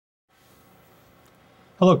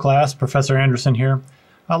Hello class, Professor Anderson here.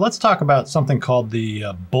 Let's talk about something called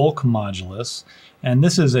the bulk modulus, and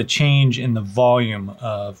this is a change in the volume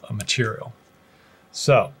of a material.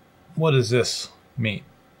 So, what does this mean?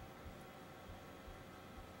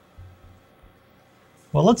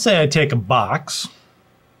 Well, let's say I take a box,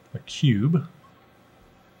 a cube,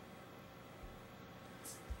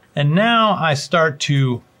 and now I start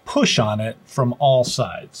to push on it from all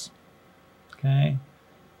sides. Okay?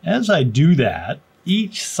 As I do that,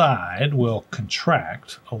 each side will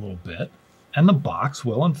contract a little bit, and the box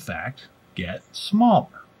will in fact get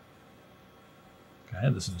smaller.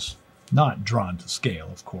 Okay, this is not drawn to scale,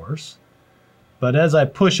 of course, but as I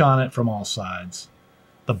push on it from all sides,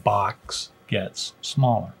 the box gets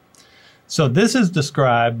smaller. So this is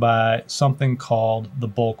described by something called the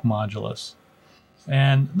bulk modulus.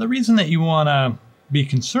 And the reason that you want to be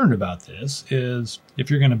concerned about this is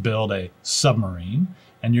if you're going to build a submarine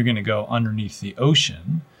and you're going to go underneath the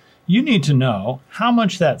ocean, you need to know how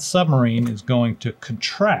much that submarine is going to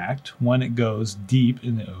contract when it goes deep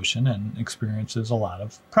in the ocean and experiences a lot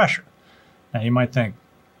of pressure. Now you might think,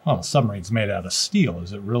 well, the submarine's made out of steel.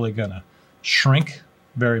 Is it really going to shrink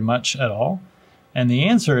very much at all? And the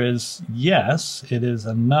answer is yes, it is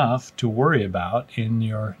enough to worry about in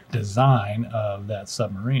your design of that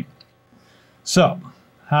submarine. So,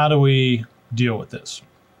 how do we deal with this?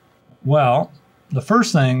 Well, the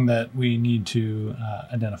first thing that we need to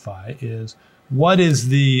identify is what is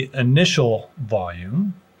the initial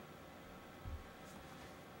volume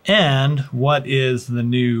and what is the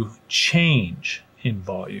new change in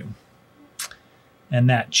volume. And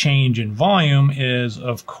that change in volume is,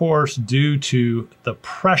 of course, due to the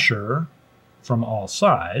pressure from all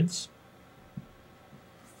sides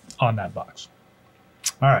on that box.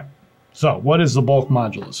 All right, so what is the bulk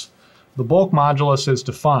modulus? The bulk modulus is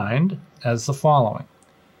defined as the following: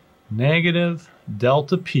 negative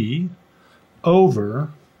delta P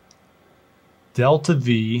over delta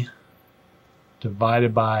V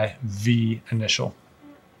divided by V initial.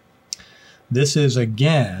 This is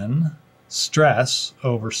again stress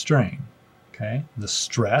over strain. Okay, the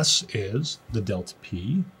stress is the delta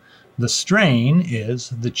P. The strain is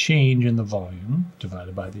the change in the volume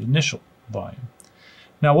divided by the initial volume.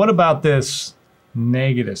 Now, what about this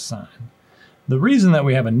negative sign? The reason that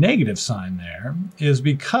we have a negative sign there is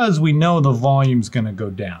because we know the volume's going to go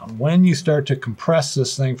down. When you start to compress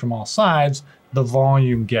this thing from all sides, the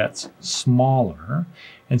volume gets smaller,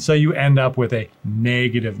 and so you end up with a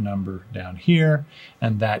negative number down here,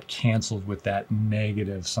 and that cancels with that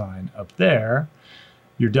negative sign up there.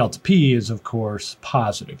 Your delta P is, of course,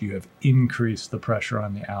 positive. You have increased the pressure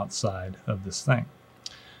on the outside of this thing.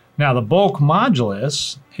 Now, the bulk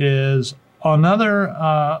modulus is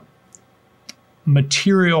another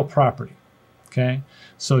material property. Okay,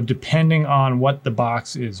 so depending on what the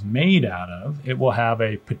box is made out of, it will have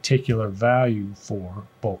a particular value for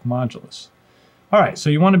bulk modulus. All right, so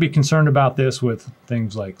you want to be concerned about this with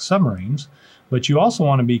things like submarines, but you also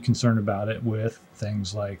want to be concerned about it with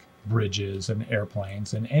things like bridges and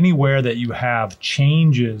airplanes, and anywhere that you have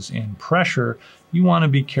changes in pressure, you want to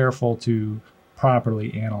be careful to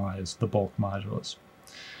properly analyze the bulk modulus.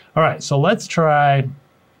 All right, so let's try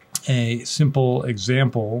a simple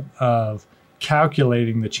example of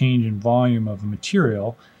calculating the change in volume of a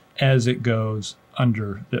material as it goes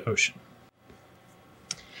under the ocean.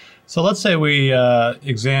 So let's say we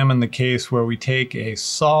examine the case where we take a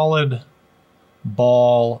solid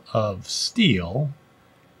ball of steel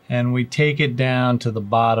and we take it down to the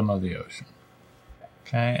bottom of the ocean.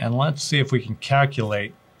 Okay, and let's see if we can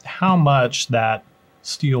calculate how much that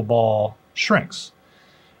steel ball shrinks.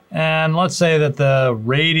 And let's say that the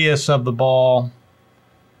radius of the ball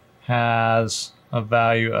has a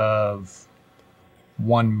value of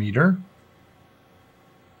 1 meter.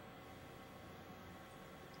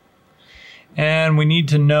 And we need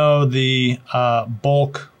to know the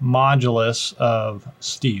bulk modulus of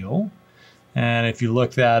steel. And if you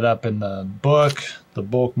look that up in the book, the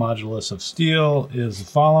bulk modulus of steel is the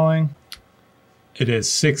following. It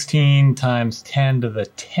is 16 times 10 to the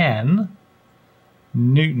 10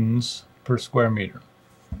 newtons per square meter.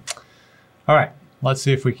 All right, let's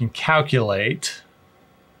see if we can calculate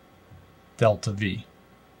delta V.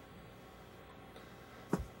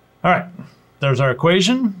 All right, there's our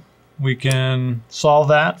equation. We can solve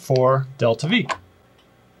that for delta V.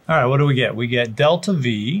 All right, what do we get? We get delta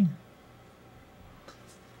V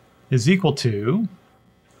is equal to,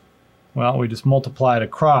 well, we just multiplied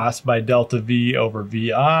across by delta V over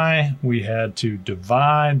VI. We had to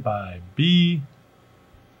divide by B.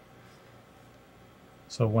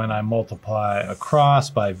 So when I multiply across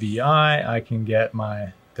by VI, I can get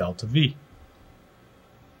my delta V.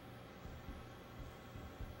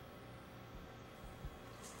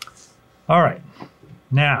 All right,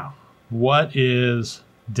 now what is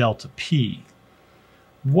delta P?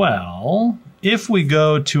 Well, if we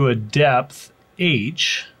go to a depth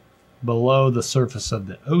h below the surface of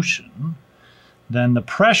the ocean, then the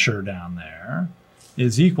pressure down there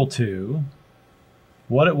is equal to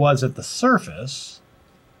what it was at the surface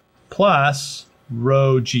plus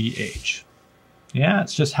rho GH. Yeah,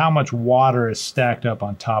 it's just how much water is stacked up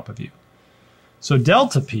on top of you. So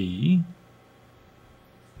delta P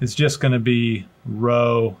is just going to be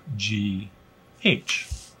rho GH.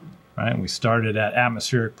 Right? We started at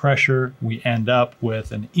atmospheric pressure. We end up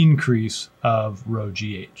with an increase of rho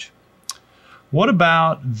GH. What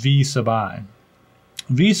about V sub I?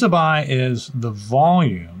 V sub I is the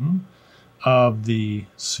volume of the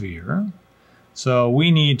sphere. So we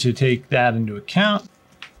need to take that into account.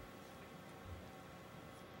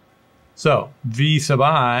 So V sub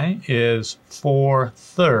I is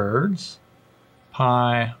 4/3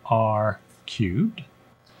 pi r cubed.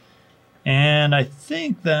 And I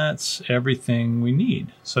think that's everything we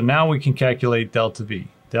need. So now we can calculate delta V.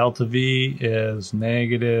 Delta V is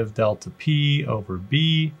negative delta P over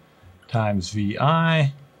B times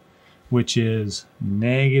VI, which is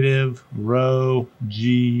negative rho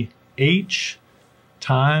GH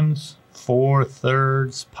times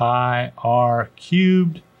 4/3 pi r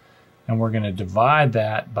cubed. And we're going to divide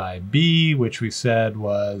that by B, which we said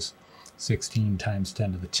was 16 times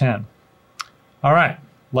 10 to the 10. All right.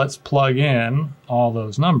 Let's plug in all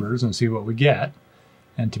those numbers and see what we get.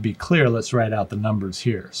 And to be clear, let's write out the numbers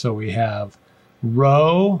here. So we have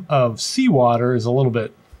rho of seawater is a little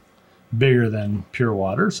bit bigger than pure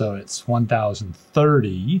water, so it's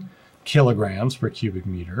 1,030 kilograms per cubic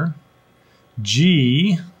meter.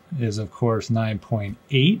 G is, of course,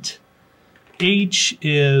 9.8. H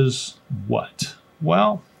is what?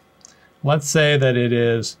 Well, let's say that it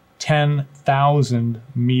is 10,000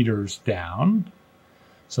 meters down.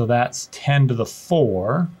 So that's 10 to the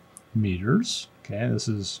 4 meters. Okay, this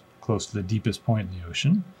is close to the deepest point in the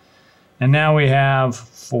ocean. And now we have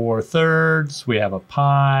 4/3. We have a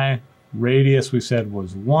pi. Radius we said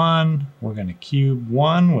was 1. We're going to cube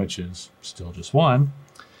 1, which is still just 1.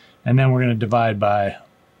 And then we're going to divide by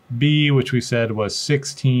B, which we said was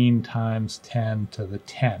 16 times 10 to the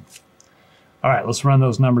 10th. All right, let's run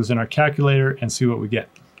those numbers in our calculator and see what we get.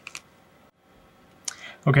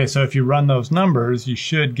 Okay, so if you run those numbers, you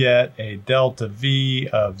should get a delta V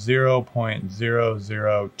of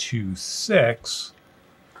 0.0026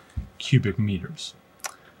 cubic meters,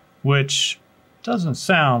 which doesn't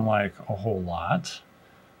sound like a whole lot,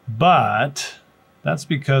 but that's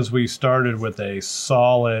because we started with a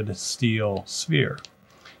solid steel sphere.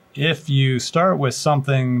 If you start with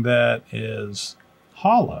something that is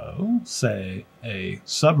hollow, say a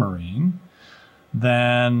submarine,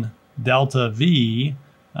 then delta V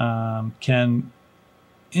can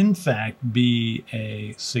in fact be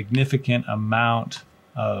a significant amount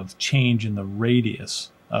of change in the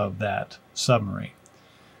radius of that submarine.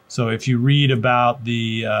 So if you read about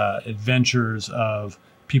the adventures of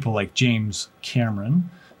people like James Cameron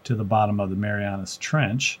to the bottom of the Marianas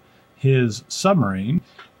Trench, his submarine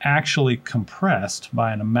actually compressed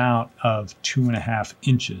by an amount of 2.5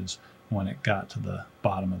 inches when it got to the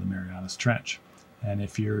bottom of the Marianas Trench. And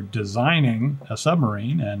if you're designing a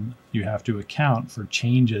submarine and you have to account for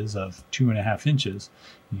changes of 2.5 inches,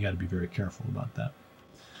 you got to be very careful about that.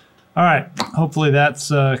 All right, hopefully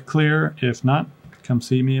that's clear. If not, come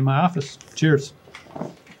see me in my office. Cheers.